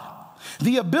God.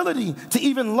 The ability to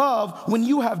even love when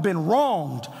you have been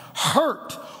wronged,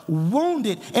 hurt,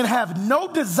 wounded, and have no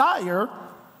desire,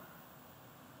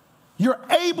 you're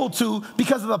able to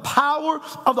because of the power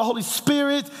of the Holy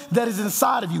Spirit that is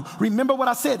inside of you. Remember what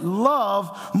I said,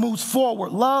 love moves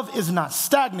forward. Love is not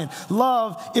stagnant.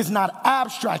 Love is not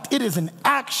abstract. It is an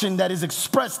action that is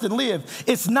expressed and lived.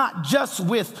 It's not just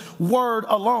with word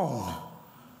alone.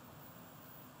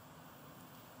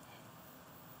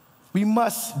 We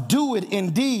must do it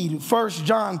indeed. 1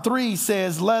 John 3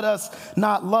 says, let us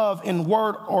not love in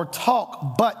word or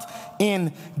talk, but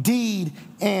in deed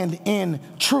and in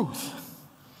truth.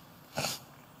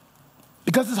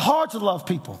 Because it's hard to love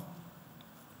people.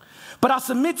 But I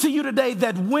submit to you today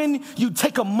that when you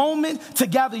take a moment to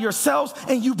gather yourselves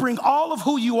and you bring all of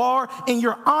who you are and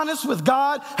you're honest with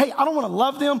God, hey, I don't want to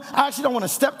love them. I actually don't want to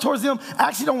step towards them. I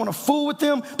actually don't want to fool with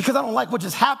them because I don't like what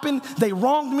just happened. They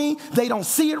wronged me. They don't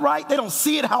see it right. They don't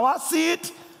see it how I see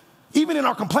it. Even in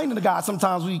our complaining to God,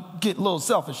 sometimes we get a little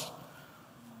selfish.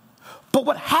 But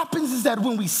what happens is that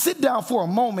when we sit down for a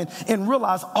moment and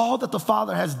realize all that the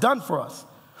Father has done for us,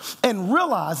 and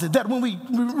realize that when we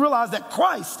realize that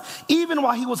Christ, even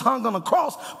while he was hung on the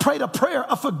cross, prayed a prayer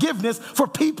of forgiveness for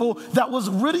people that was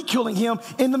ridiculing him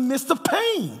in the midst of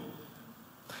pain.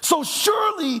 So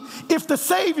surely if the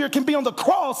Savior can be on the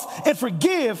cross and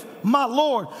forgive my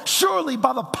Lord, surely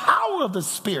by the power of the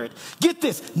Spirit, get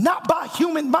this, not by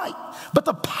human might, but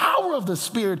the power of the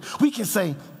Spirit, we can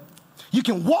say, you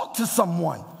can walk to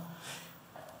someone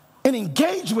and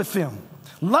engage with them.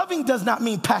 Loving does not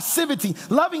mean passivity.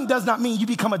 Loving does not mean you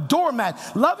become a doormat.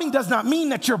 Loving does not mean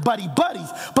that you're buddies.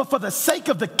 But for the sake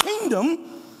of the kingdom,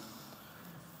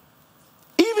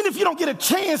 even if you don't get a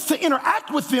chance to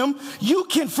interact with them, you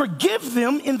can forgive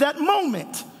them in that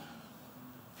moment.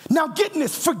 Now get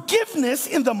this, forgiveness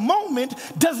in the moment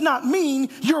does not mean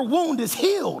your wound is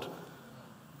healed.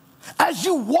 As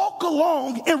you walk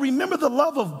along and remember the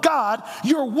love of God,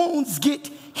 your wounds get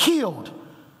healed.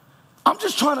 I'm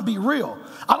just trying to be real.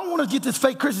 I don't want to get this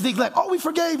fake Christian thing like, oh, we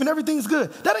forgave and everything's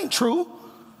good. That ain't true.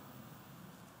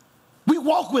 We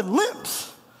walk with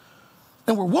limps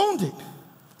and we're wounded.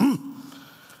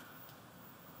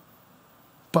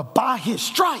 But by his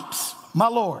stripes, my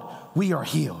Lord, we are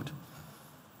healed.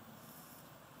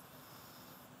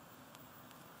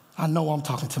 I know I'm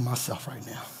talking to myself right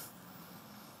now.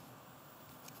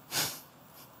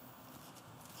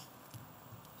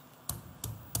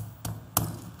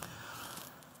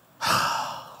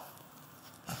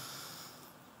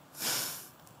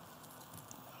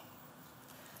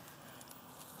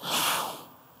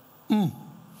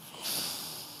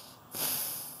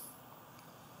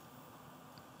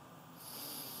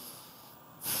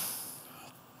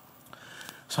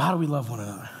 So how do we love one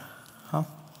another?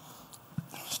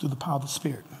 It's through the power of the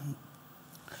Spirit.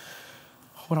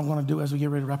 What I'm going to do as we get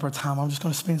ready to wrap our time, I'm just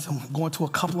going to going to a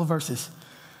couple of verses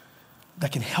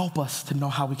that can help us to know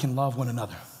how we can love one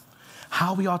another.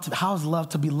 How is love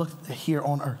to be looked at here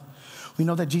on earth? We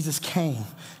know that Jesus came.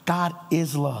 God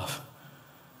is love.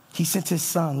 He sent his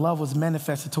son. Love was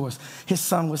manifested to us. His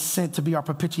son was sent to be our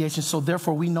propitiation. So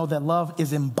therefore, we know that love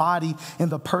is embodied in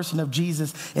the person of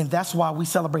Jesus. And that's why we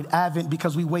celebrate Advent,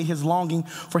 because we wait his longing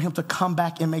for him to come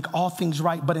back and make all things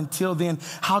right. But until then,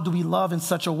 how do we love in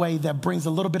such a way that brings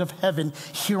a little bit of heaven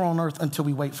here on earth until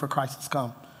we wait for Christ to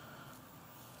come?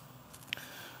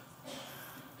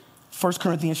 1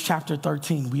 Corinthians chapter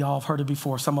 13, we all have heard it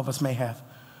before. Some of us may have.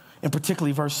 And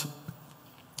particularly verse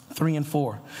 3 and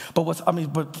 4.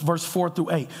 But verse 4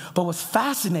 through 8. But what's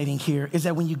fascinating here is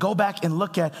that when you go back and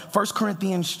look at 1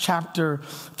 Corinthians chapter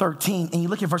 13 and you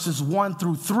look at verses 1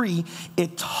 through 3,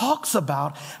 it talks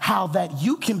about how that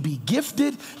you can be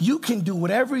gifted, you can do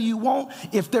whatever you want.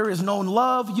 If there is no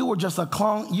love, you're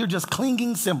just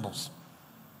clinging cymbals.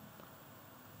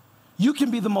 You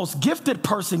can be the most gifted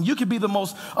person. You can be the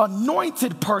most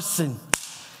anointed person.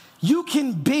 You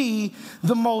can be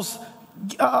the most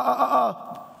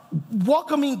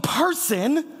welcoming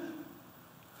person,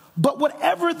 but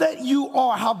whatever that you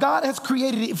are, how God has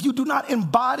created it, if you do not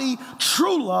embody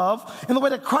true love in the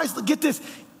way that Christ, get this,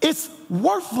 it's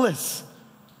worthless.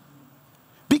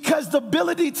 Because the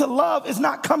ability to love is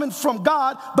not coming from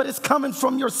God, but it's coming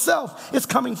from yourself. It's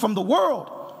coming from the world.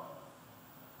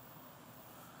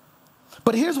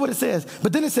 But here's what it says.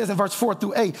 But then it says in verse 4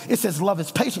 through 8, it says love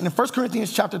is patient. In 1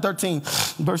 Corinthians chapter 13,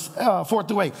 verse 4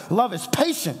 through 8, love is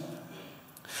patient.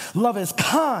 Love is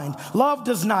kind. Love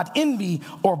does not envy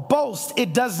or boast.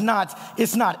 It's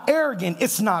not arrogant.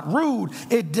 It's not rude.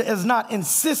 It does not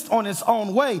insist on its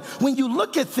own way. When you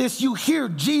look at this, you hear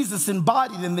Jesus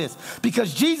embodied in this,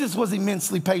 because Jesus was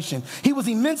immensely patient. He was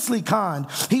immensely kind.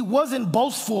 He wasn't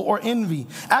boastful or envy.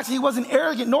 Actually, he wasn't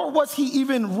arrogant, nor was he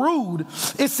even rude.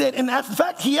 It said, and in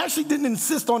fact, he actually didn't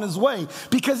insist on his way,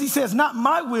 because he says, not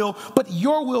my will, but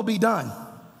your will be done.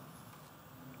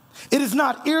 It is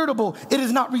not irritable. It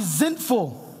is not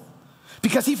resentful,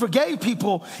 because he forgave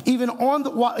people even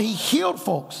while he healed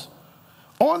folks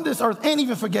on this earth, and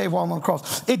even forgave while on the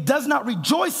cross. It does not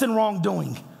rejoice in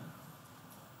wrongdoing,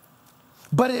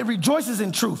 but it rejoices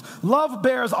in truth. Love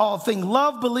bears all things.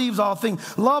 Love believes all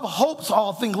things. Love hopes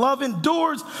all things. Love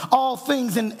endures all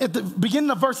things. And at the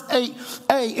beginning of verse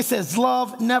 8a, it says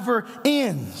love never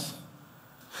ends.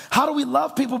 How do we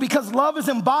love people? Because love is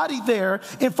embodied there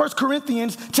in 1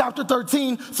 Corinthians chapter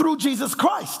 13 through Jesus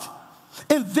Christ.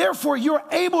 And therefore, you're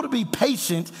able to be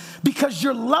patient because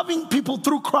you're loving people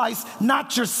through Christ,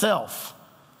 not yourself.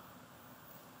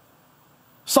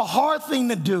 It's a hard thing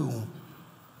to do,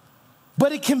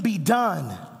 but it can be done.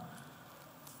 It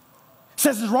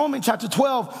says in Romans chapter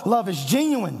 12, love is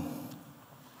genuine.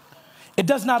 It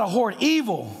does not abhor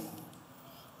evil.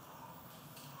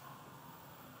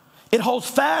 It holds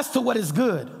fast to what is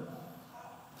good.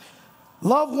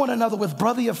 Love one another with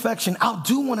brotherly affection.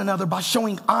 Outdo one another by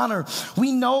showing honor.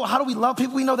 We know, how do we love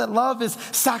people? We know that love is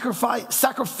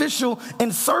sacrificial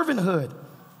and servanthood.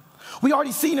 We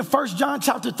already seen in 1 John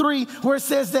chapter 3 where it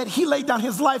says that he laid down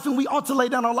his life and we ought to lay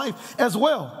down our life as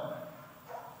well.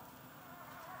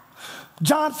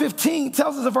 John 15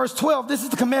 tells us in verse 12, this is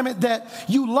the commandment that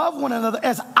you love one another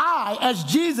as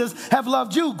Jesus, have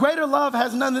loved you. Greater love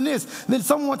has none than this, than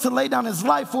someone to lay down his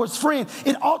life for his friend.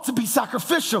 It ought to be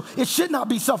sacrificial. It should not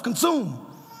be self-consumed.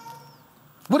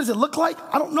 What does it look like?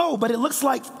 I don't know, but it looks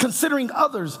like considering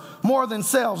others more than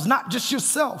selves, not just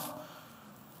yourself.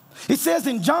 It says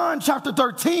in John chapter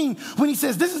 13, when he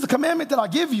says, this is the commandment that I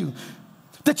give you,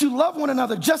 that you love one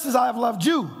another just as I have loved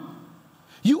you.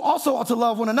 You also ought to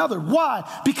love one another. Why?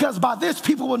 Because by this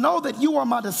people will know that you are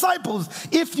my disciples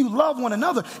if you love one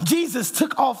another. Jesus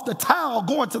took off the towel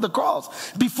going to the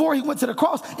cross. Before he went to the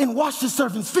cross and washed his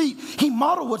servant's feet, he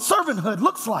modeled what servanthood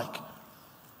looks like.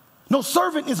 No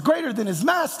servant is greater than his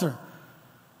master.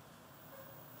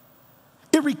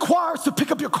 It requires to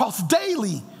pick up your cross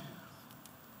daily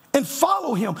and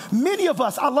follow him. Many of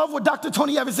us, I love what Dr.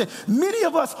 Tony Evans said, many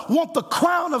of us want the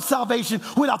crown of salvation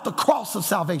without the cross of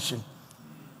salvation.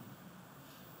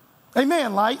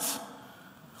 Amen, lights.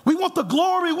 We want the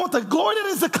glory that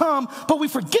is to come, but we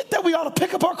forget that we ought to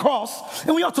pick up our cross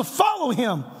and we ought to follow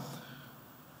him.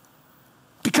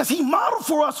 Because he modeled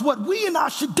for us what we and I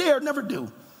should dare never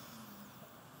do.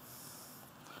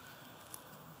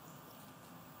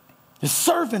 It's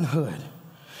servanthood.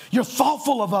 You're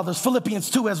thoughtful of others, Philippians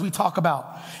 2, as we talk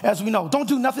about, as we know. Don't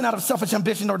do nothing out of selfish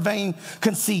ambition or vain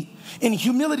conceit. In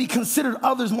humility, consider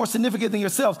others more significant than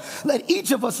yourselves. Let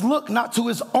each of us look not to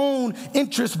his own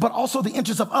interests, but also the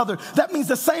interests of others. That means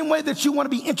the same way that you want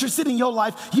to be interested in your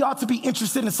life, you ought to be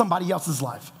interested in somebody else's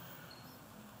life.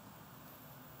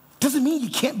 Doesn't mean you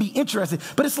can't be interested,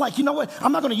 but it's like, you know what?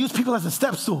 I'm not going to use people as a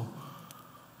step stool.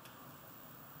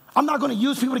 I'm not going to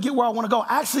use people to get where I want to go.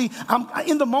 Actually,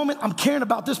 in the moment, I'm caring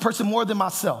about this person more than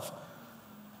myself.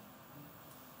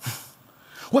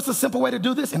 What's a simple way to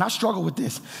do this? And I struggle with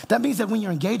this. That means that when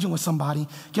you're engaging with somebody,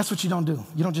 guess what you don't do?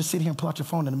 You don't just sit here and pull out your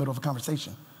phone in the middle of a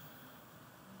conversation.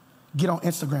 Get on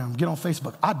Instagram, get on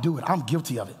Facebook. I do it. I'm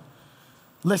guilty of it.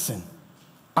 Listen,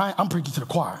 I'm preaching to the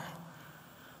choir.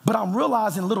 But I'm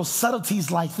realizing little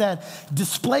subtleties like that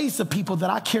displays to people that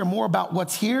I care more about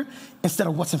what's here instead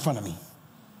of what's in front of me.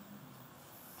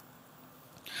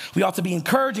 We ought to be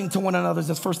encouraging to one another,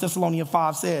 as 1 Thessalonians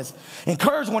 5 says.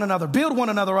 Encourage one another, build one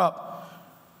another up.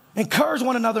 Encourage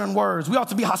one another in words. We ought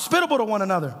to be hospitable to one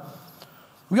another.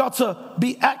 We ought to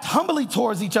act humbly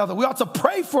towards each other. We ought to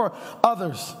pray for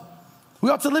others. We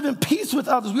ought to live in peace with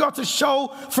others. We ought to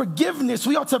show forgiveness.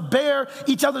 We ought to bear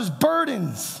each other's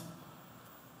burdens.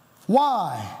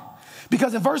 Why?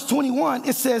 Because in verse 21,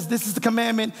 it says, this is the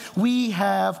commandment we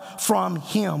have from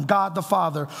him, God the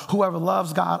Father. Whoever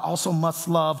loves God also must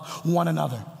love one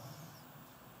another.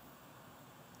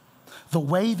 The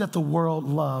way that the world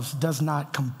loves does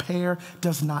not compare,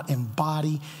 does not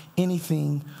embody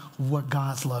anything what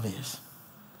God's love is.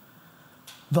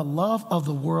 The love of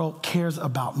the world cares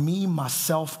about me,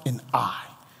 myself, and I.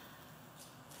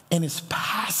 And it's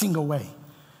passing away.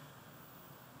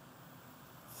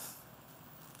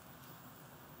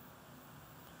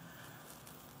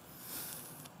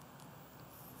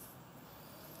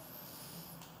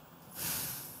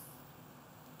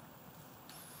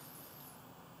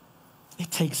 It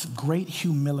takes great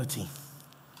humility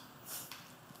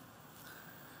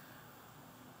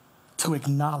to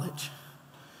acknowledge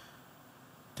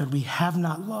that we have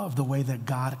not loved the way that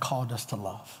God called us to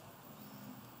love.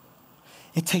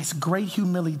 It takes great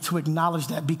humility to acknowledge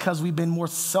that because we've been more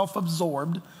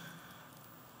self-absorbed,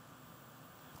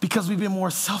 because we've been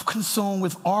more self-consumed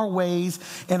with our ways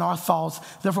and our thoughts,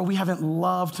 therefore we haven't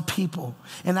loved people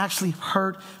and actually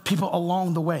hurt people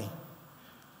along the way.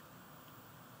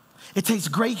 It takes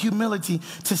great humility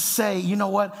to say, you know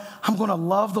what, I'm going to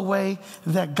love the way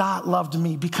that God loved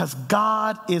me because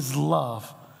God is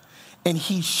love. And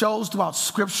he shows throughout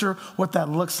Scripture what that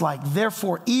looks like.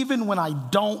 Therefore, even when I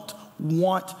don't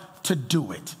want to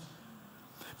do it,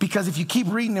 because if you keep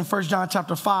reading in 1 John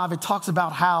chapter 5, it talks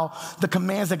about how the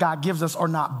commands that God gives us are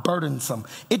not burdensome.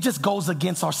 It just goes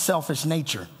against our selfish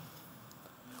nature.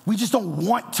 We just don't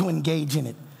want to engage in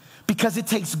it because it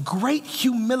takes great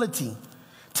humility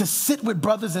to sit with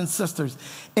brothers and sisters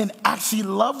and actually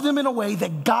love them in a way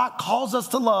that God calls us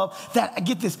to love that,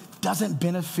 get this, doesn't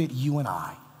benefit you and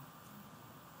I.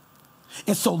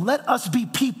 And so let us be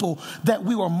people that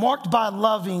we were marked by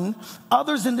loving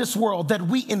others in this world, that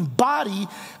we embody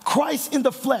Christ in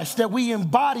the flesh, that we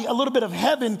embody a little bit of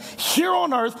heaven here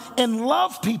on earth and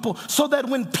love people so that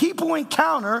when people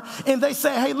encounter and they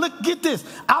say, hey, look, get this,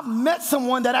 I've met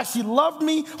someone that actually loved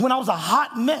me when I was a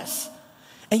hot mess.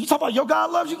 And you talk about your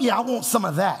God loves you? Yeah, I want some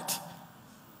of that.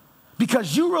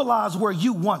 Because you realize where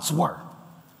you once were.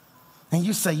 And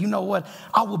you say, you know what?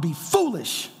 I will be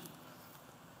foolish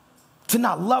to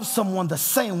not love someone the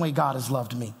same way God has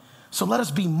loved me. So let us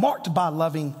be marked by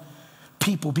loving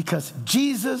people because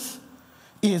Jesus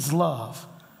is love.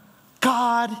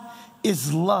 God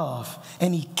is love.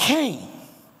 And he came,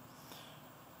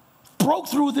 broke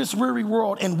through this weary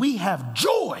world, and we have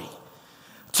joy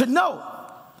to know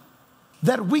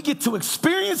that we get to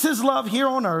experience his love here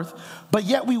on earth, but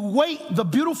yet we wait the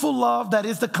beautiful love that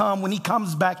is to come when he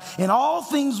comes back and all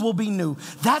things will be new.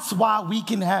 That's why we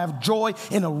can have joy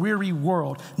in a weary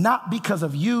world, not because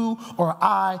of you or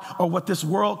I or what this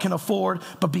world can afford,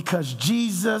 but because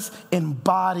Jesus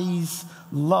embodies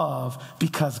love,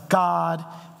 because God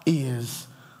is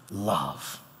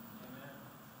love.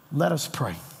 Let us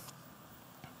pray.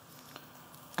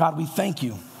 God, we thank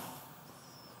you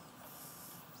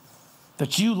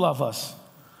that you love us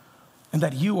and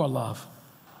that you are love.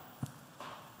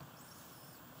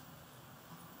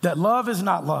 That love is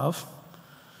not love,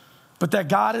 but that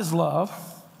God is love,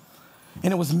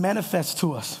 and it was manifest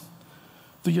to us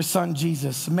through your son,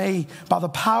 Jesus. May, by the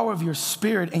power of your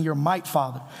spirit and your might,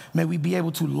 Father, may we be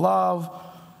able to love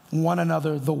one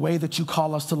another the way that you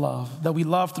call us to love, that we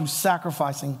love through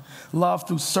sacrificing, love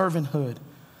through servanthood,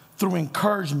 through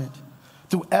encouragement,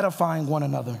 through edifying one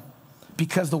another.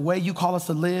 Because the way you call us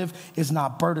to live is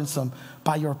not burdensome.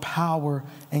 By your power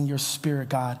and your spirit,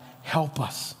 God, help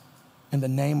us. In the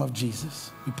name of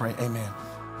Jesus, we pray, amen.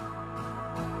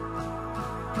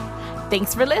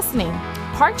 Thanks for listening.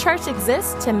 Park Church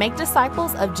exists to make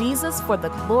disciples of Jesus for the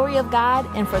glory of God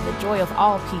and for the joy of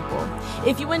all people.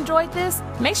 If you enjoyed this,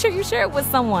 make sure you share it with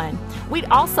someone. We'd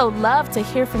also love to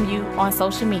hear from you on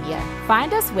social media.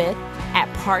 Find us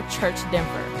at Park Church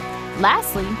Denver.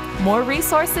 Lastly, more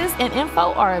resources and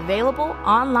info are available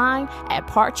online at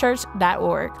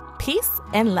parkchurch.org. Peace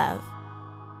and love.